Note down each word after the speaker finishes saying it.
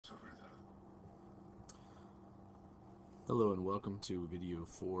Hello and welcome to video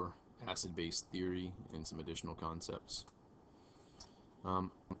 4, acid-base theory and some additional concepts. I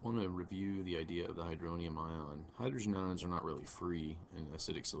want to review the idea of the hydronium ion. Hydrogen ions are not really free in an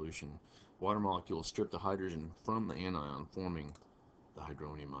acidic solution. Water molecules strip the hydrogen from the anion, forming the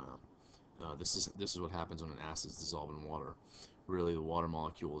hydronium ion. This is what happens when an acid is dissolved in water. Really, the water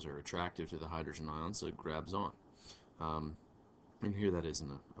molecules are attractive to the hydrogen ion, so it grabs on. And here that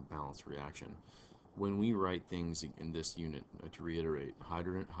isn't a balanced reaction. When we write things in this unit, to reiterate,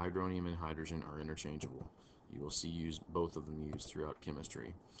 hydronium and hydrogen are interchangeable. You will see both of them used throughout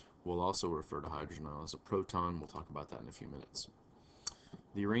chemistry. We'll also refer to hydrogen ion as a proton. We'll talk about that in a few minutes.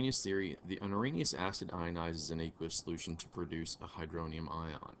 The Arrhenius theory, an Arrhenius acid ionizes an aqueous solution to produce a hydronium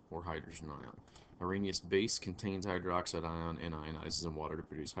ion, or hydrogen ion. Arrhenius base contains hydroxide ion and ionizes in water to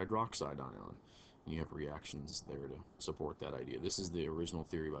produce hydroxide ion. And you have reactions there to support that idea. This is the original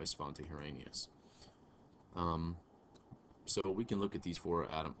theory by Svante Arrhenius. So we can look at these four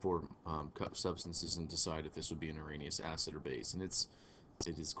substances and decide if this would be an Arrhenius acid or base, and it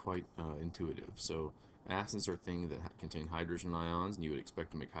is quite intuitive. So acids are things that contain hydrogen ions, and you would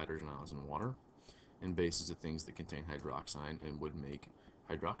expect to make hydrogen ions in water, and bases are things that contain hydroxide and would make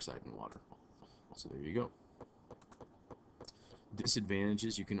hydroxide in water. So there you go.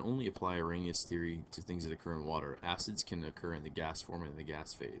 Disadvantages: you can only apply Arrhenius theory to things that occur in water. Acids can occur in the gas form and in the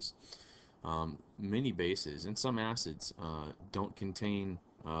gas phase. Many bases and some acids don't contain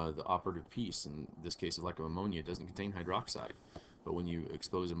the operative piece. In this case, like ammonia, it doesn't contain hydroxide. But when you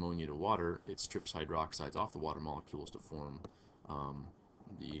expose ammonia to water, it strips hydroxides off the water molecules to form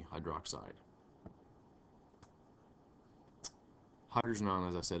the hydroxide. Hydrogen ion,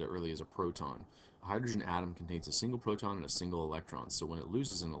 as I said earlier, is a proton. A hydrogen atom contains a single proton and a single electron. So when it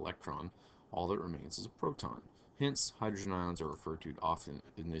loses an electron, all that remains is a proton. Hence, hydrogen ions are referred to often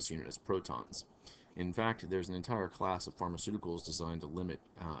in this unit as protons. In fact, there's an entire class of pharmaceuticals designed to limit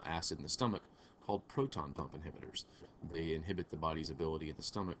acid in the stomach called proton pump inhibitors. They inhibit the body's ability in the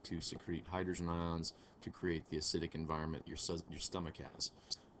stomach to secrete hydrogen ions to create the acidic environment your stomach has.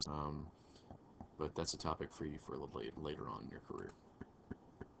 But that's a topic for you for a little later on in your career.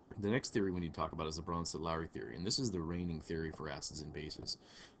 The next theory we need to talk about is the Bronsted Lowry theory, and this is the reigning theory for acids and bases.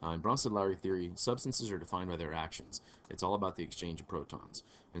 In Bronsted Lowry theory, substances are defined by their actions. It's all about the exchange of protons.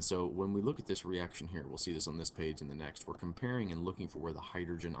 And so when we look at this reaction here, we'll see this on this page and the next, we're comparing and looking for where the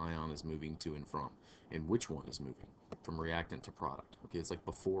hydrogen ion is moving to and from, and which one is moving from reactant to product. Okay, it's like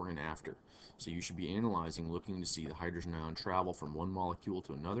before and after. So you should be analyzing, looking to see the hydrogen ion travel from one molecule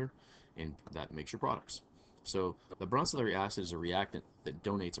to another, and that makes your products. So the Bronsted Lowry acid is a reactant that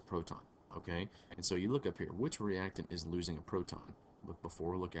donates a proton, okay? And so you look up here, which reactant is losing a proton? Look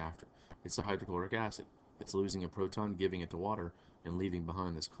before, look after. It's the hydrochloric acid. It's losing a proton, giving it to water, and leaving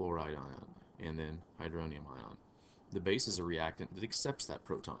behind this chloride ion, and then hydronium ion. The base is a reactant that accepts that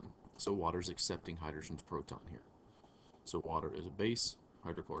proton. So water is accepting hydrogen's proton here. So water is a base,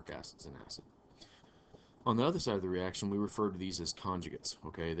 hydrochloric acid is an acid. On the other side of the reaction, we refer to these as conjugates.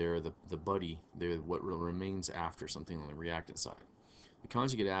 Okay, they're the buddy. They're what remains after something on the reactant side. The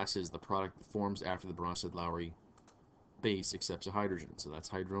conjugate acid is the product that forms after the Bronsted Lowry base accepts a hydrogen. So that's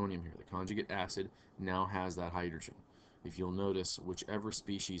hydronium here. The conjugate acid now has that hydrogen. If you'll notice, whichever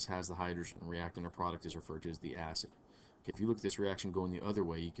species has the hydrogen, reactant or product is referred to as the acid. Okay, if you look at this reaction going the other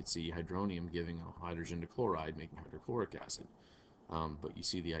way, you could see hydronium giving a hydrogen to chloride, making hydrochloric acid. But you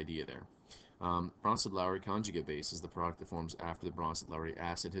see the idea there. Bronsted Lowry conjugate base is the product that forms after the Bronsted Lowry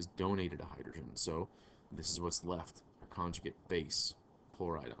acid has donated a hydrogen. So this is what's left, a conjugate base,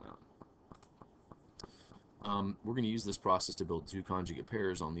 chloride ion. We're going to use this process to build two conjugate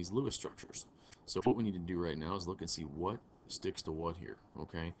pairs on these Lewis structures. So what we need to do right now is look and see what sticks to what here,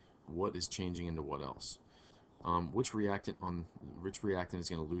 okay? What is changing into what else? Which reactant is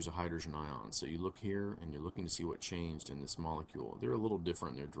going to lose a hydrogen ion? So you look here and you're looking to see what changed in this molecule. They're a little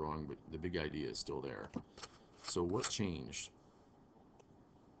different in their drawing, but the big idea is still there. So what changed?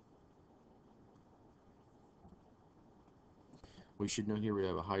 We should note here we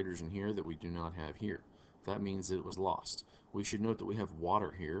have a hydrogen here that we do not have here. That means that it was lost. We should note that we have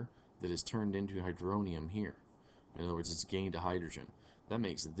water here that is turned into hydronium here. In other words, it's gained a hydrogen. That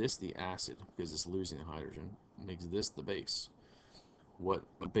makes this the acid because it's losing the hydrogen. It makes this the base. What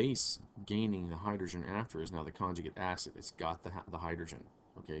the base gaining the hydrogen after is now the conjugate acid. It's got the hydrogen.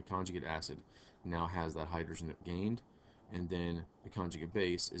 Okay, conjugate acid now has that hydrogen it gained, and then the conjugate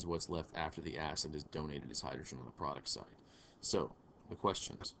base is what's left after the acid is donated as hydrogen on the product side. So the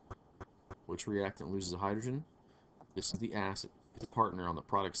questions: which reactant loses a hydrogen? This is the acid. Its partner on the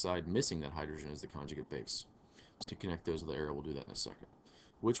product side missing that hydrogen is the conjugate base. To connect those with the arrow, we'll do that in a second.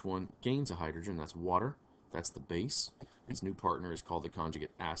 Which one gains a hydrogen? That's water. That's the base. Its new partner is called the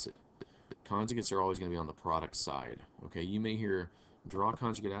conjugate acid. Conjugates are always going to be on the product side. Okay, you may hear draw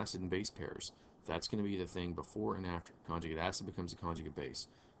conjugate acid and base pairs. That's going to be the thing before and after. Conjugate acid becomes a conjugate base.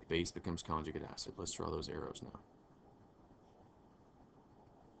 Base becomes conjugate acid. Let's draw those arrows now.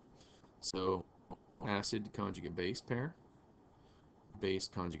 So, acid conjugate base pair, base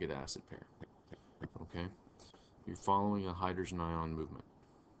conjugate acid pair. Okay, you're following a hydrogen ion movement.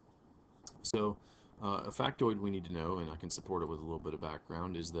 So, a factoid we need to know, and I can support it with a little bit of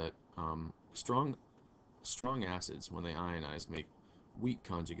background, is that strong acids, when they ionize, make weak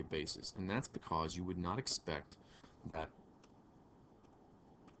conjugate bases, and that's because you would not expect that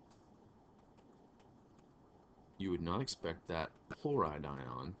chloride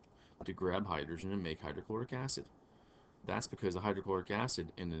ion to grab hydrogen and make hydrochloric acid. That's because the hydrochloric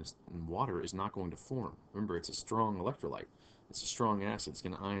acid in water is not going to form. Remember, it's a strong electrolyte. It's a strong acid. It's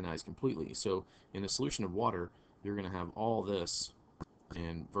going to ionize completely. So in a solution of water, you're going to have all this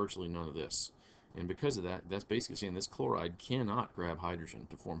and virtually none of this. And because of that, that's basically saying this chloride cannot grab hydrogen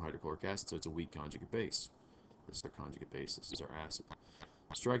to form hydrochloric acid, so it's a weak conjugate base. This is our conjugate base. This is our acid.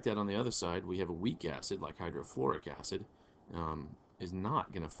 Strike that on the other side, we have a weak acid like hydrofluoric acid. Is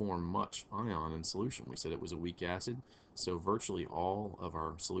not going to form much ion in solution. We said it was a weak acid, so virtually all of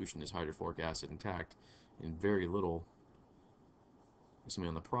our solution is hydrofluoric acid intact, and very little is going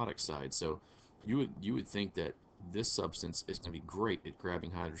to be on the product side. So you would think that this substance is going to be great at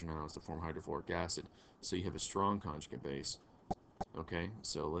grabbing hydrogen ions to form hydrofluoric acid. So you have a strong conjugate base. Okay,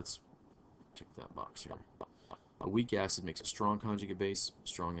 so let's check that box here. A weak acid makes a strong conjugate base. A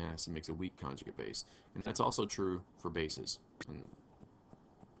strong acid makes a weak conjugate base, and that's also true for bases. And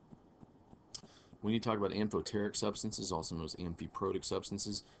when you talk about amphoteric substances, also known as amphiprotic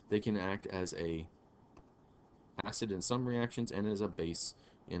substances, they can act as a acid in some reactions and as a base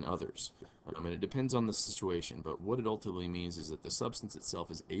in others. And it depends on the situation, but what it ultimately means is that the substance itself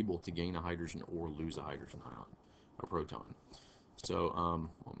is able to gain a hydrogen or lose a hydrogen ion, a proton. So, I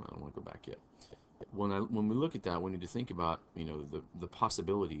don't want to go back yet. When we look at that, we need to think about, the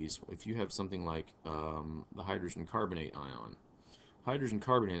possibilities. If you have something like the hydrogen carbonate ion, hydrogen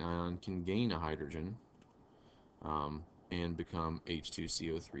carbonate ion can gain a hydrogen and become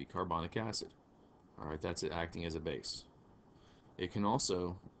H2CO3 carbonic acid. All right, that's it acting as a base. It can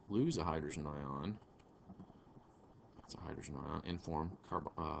also lose a hydrogen ion. That's a hydrogen ion and form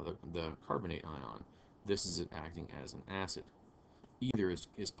the carbonate ion. This is it acting as an acid. Either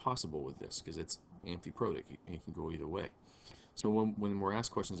is possible with this because it's amphiprotic. It can go either way. So when we're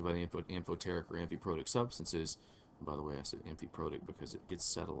asked questions about amphoteric or amphiprotic substances, by the way, I said amphiprotic because it gets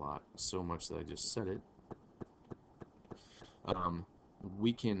said a lot, so much that I just said it.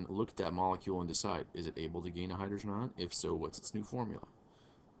 We can look at that molecule and decide, is it able to gain a hydrogen ion? If so, what's its new formula?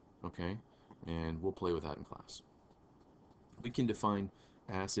 Okay, and we'll play with that in class. We can define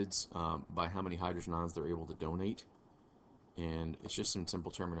acids by how many hydrogen ions they're able to donate, and it's just some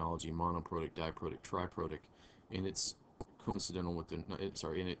simple terminology: monoprotic, diprotic, triprotic, and it's coincidental with and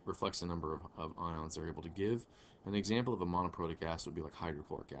it reflects the number of ions they're able to give. An example of a monoprotic acid would be like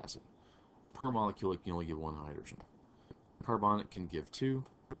hydrochloric acid. Per molecule, it can only give one hydrogen. Carbonic can give 2.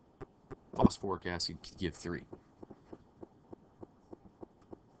 Phosphoric acid can give 3.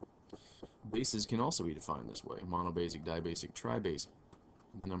 Bases can also be defined this way: monobasic, dibasic, tribasic.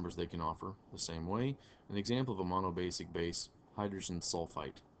 The numbers they can offer the same way. An example of a monobasic base, hydrogen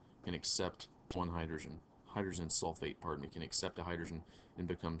sulfite, can accept one hydrogen. Hydrogen sulfate, pardon me, can accept a hydrogen and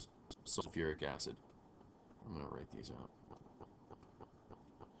becomes sulfuric acid. I'm going to write these out.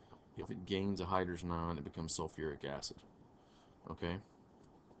 If it gains a hydrogen ion, it becomes sulfuric acid. Okay?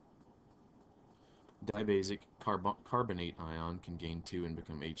 Dibasic carbonate ion can gain 2 and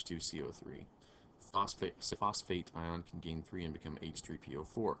become H2CO3. Phosphate ion can gain 3 and become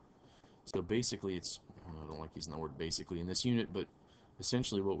H3PO4. So basically, I don't like using the word basically in this unit, but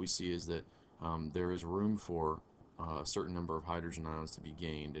essentially what we see is that there is room for a certain number of hydrogen ions to be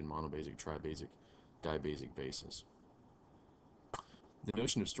gained in monobasic, tribasic, dibasic bases. The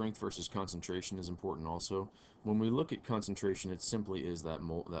notion of strength versus concentration is important also. When we look at concentration, it simply is that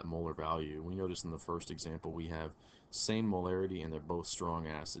molar value. We notice in the first example we have same molarity and they're both strong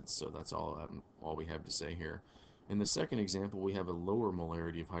acids, so that's all we have to say here. In the second example, we have a lower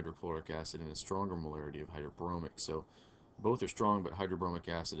molarity of hydrochloric acid and a stronger molarity of hydrobromic, so both are strong, but hydrobromic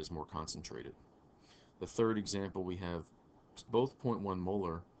acid is more concentrated. The third example, we have both 0.1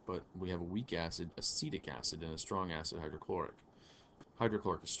 molar, but we have a weak acid, acetic acid, and a strong acid, hydrochloric.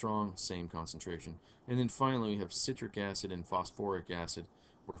 Hydrochloric is strong, same concentration. And then finally, we have citric acid and phosphoric acid,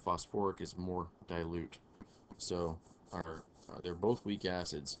 where phosphoric is more dilute. So they're both weak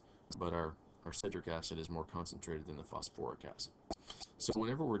acids, but our our citric acid is more concentrated than the phosphoric acid. So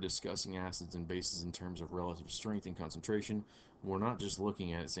whenever we're discussing acids and bases in terms of relative strength and concentration, we're not just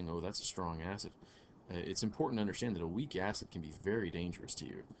looking at it saying, oh, that's a strong acid. It's important to understand that a weak acid can be very dangerous to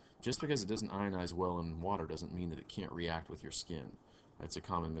you. Just because it doesn't ionize well in water doesn't mean that it can't react with your skin. That's a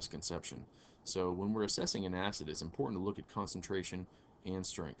common misconception. So when we're assessing an acid, it's important to look at concentration and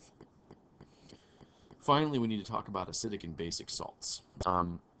strength. Finally, we need to talk about acidic and basic salts.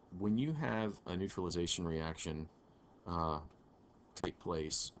 When you have a neutralization reaction take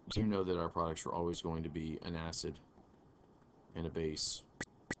place, you know that our products are always going to be an acid and a base,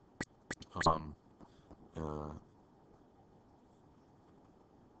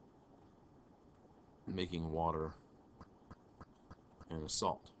 making water and a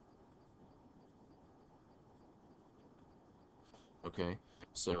salt. Okay,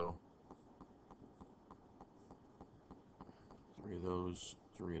 so three of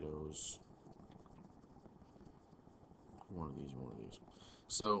those, one of these, one of these.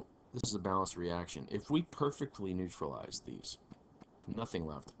 So this is a balanced reaction. If we perfectly neutralize these, nothing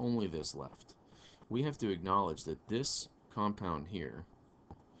left, only this left, we have to acknowledge that this compound here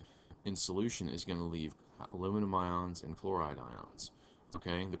in solution is going to leave aluminum ions and chloride ions.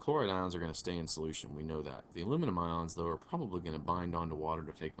 Okay, the chloride ions are going to stay in solution, we know that. The aluminum ions, though, are probably going to bind onto water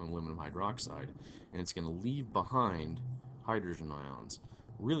to take aluminum hydroxide, and it's going to leave behind hydrogen ions.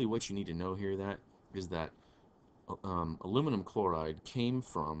 Really what you need to know here is that aluminum chloride came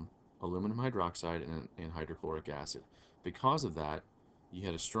from aluminum hydroxide and hydrochloric acid. Because of that, you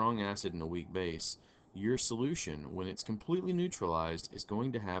had a strong acid and a weak base. Your solution, when it's completely neutralized, is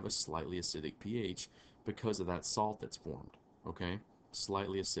going to have a slightly acidic pH because of that salt that's formed. Okay?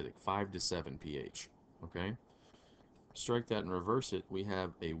 Slightly acidic, 5 to 7 pH. Okay? Strike that and reverse it, we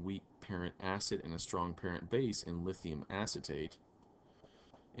have a weak parent acid and a strong parent base in lithium acetate.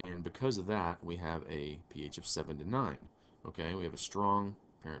 And because of that, we have a pH of 7 to 9. Okay, we have a strong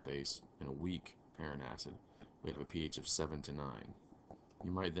parent base and a weak parent acid. We have a pH of 7 to 9.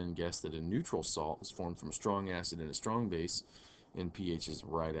 You might then guess that a neutral salt is formed from a strong acid and a strong base, and pH is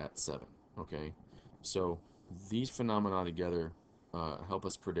right at 7. Okay, so these phenomena together help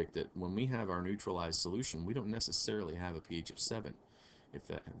us predict that when we have our neutralized solution, we don't necessarily have a pH of 7. If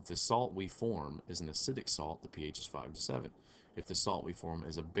the salt we form is an acidic salt, the pH is 5 to 7. If the salt we form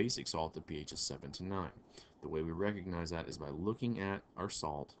is a basic salt, the pH is 7 to 9. The way we recognize that is by looking at our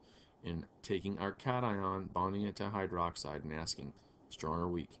salt and taking our cation, bonding it to hydroxide, and asking, strong or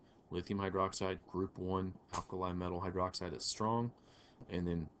weak? Lithium hydroxide, group 1 alkali metal hydroxide is strong, and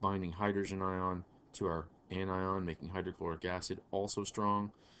then binding hydrogen ion to our anion, making hydrochloric acid, also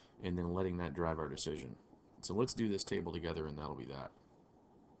strong, and then letting that drive our decision. So let's do this table together, and that'll be that.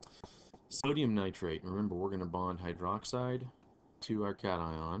 Sodium nitrate, remember we're going to bond hydroxide to our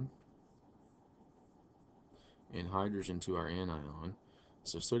cation and hydrogen to our anion.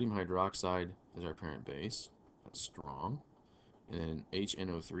 So sodium hydroxide is our parent base, that's strong. And then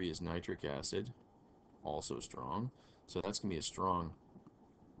HNO3 is nitric acid, also strong. So that's going to be a strong,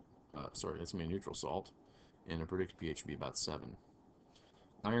 that's going to be a neutral salt, and a predicted pH would be about 7.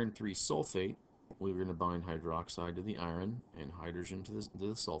 Iron 3 sulfate, we're going to bind hydroxide to the iron and hydrogen to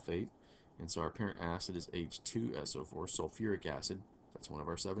the sulfate. And so our parent acid is H2SO4, sulfuric acid. That's one of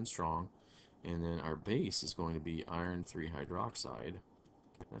our 7 strong. And then our base is going to be iron 3 hydroxide.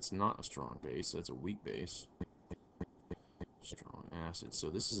 That's not a strong base, that's a weak base. Strong acid.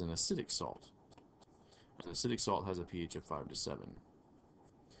 So this is an acidic salt. An acidic salt has a pH of 5 to 7.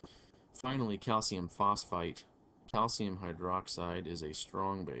 Finally, calcium phosphite. Calcium hydroxide is a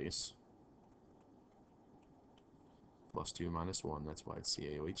strong base. +2 -1, that's why it's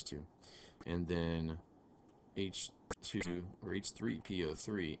CaOH2. And then H2 or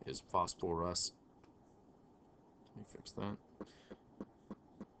H3PO3 is phosphorus. Let me fix that.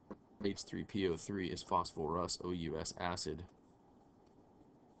 H3PO3 is phosphorus OUS acid.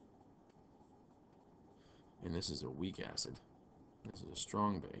 And this is a weak acid. This is a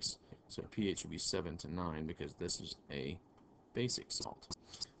strong base. So pH would be 7 to 9 because this is a basic salt.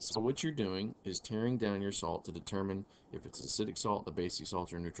 So what you're doing is tearing down your salt to determine if it's acidic salt, a basic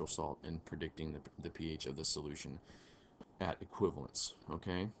salt, or a neutral salt, and predicting the pH of the solution at equivalence.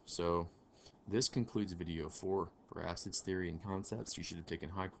 Okay, so this concludes video 4 for acids, theory, and concepts. You should have taken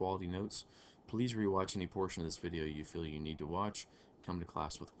high quality notes. Please rewatch any portion of this video you feel you need to watch. Come to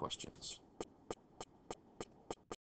class with questions.